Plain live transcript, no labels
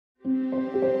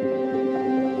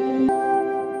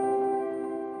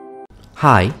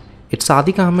Hi, it's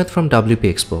Sadiq Ahmed from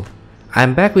WP Expo. I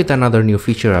am back with another new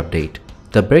feature update,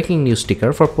 the Breaking News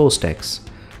sticker for PostX.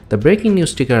 The Breaking News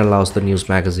sticker allows the news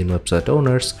magazine website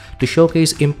owners to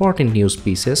showcase important news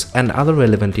pieces and other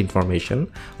relevant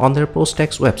information on their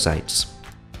PostX websites.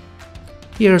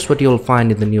 Here's what you'll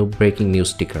find in the new Breaking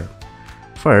News sticker.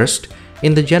 First,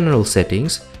 in the general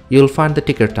settings, you'll find the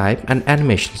ticker type and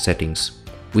animation settings.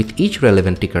 With each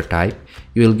relevant ticker type,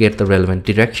 you will get the relevant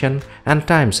direction and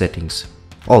time settings.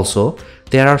 Also,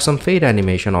 there are some fade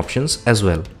animation options as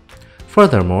well.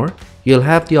 Furthermore, you'll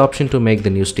have the option to make the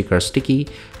new sticker sticky,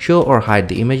 show or hide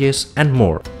the images, and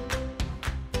more.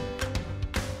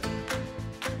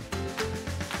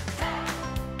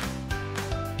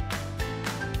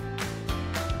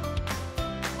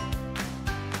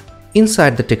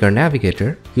 Inside the ticker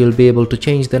Navigator, you'll be able to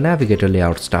change the Navigator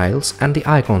layout styles and the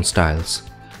icon styles.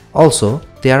 Also,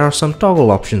 there are some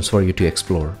toggle options for you to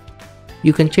explore.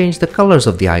 You can change the colors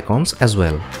of the icons as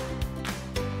well.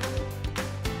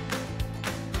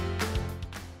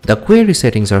 The query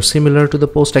settings are similar to the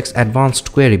PostX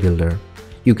Advanced Query Builder.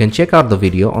 You can check out the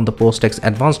video on the PostX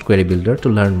Advanced Query Builder to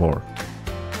learn more.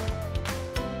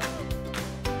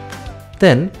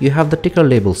 Then you have the ticker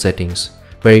label settings,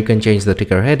 where you can change the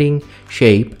ticker heading,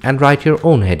 shape, and write your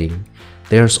own heading.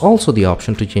 There's also the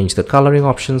option to change the coloring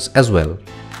options as well.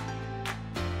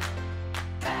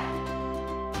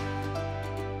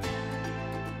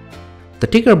 The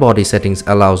ticker body settings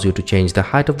allows you to change the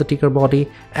height of the ticker body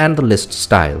and the list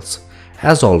styles.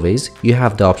 As always, you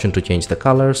have the option to change the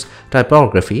colors,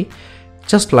 typography,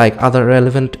 just like other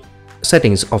relevant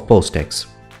settings of PostX.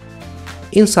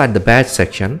 Inside the badge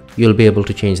section, you'll be able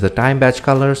to change the time badge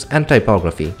colors and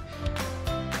typography.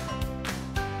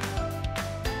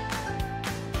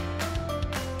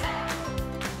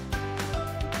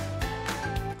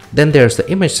 Then there's the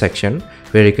image section,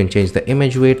 where you can change the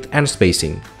image width and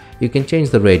spacing. You can change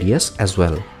the radius as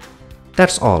well.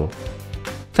 That's all.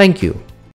 Thank you.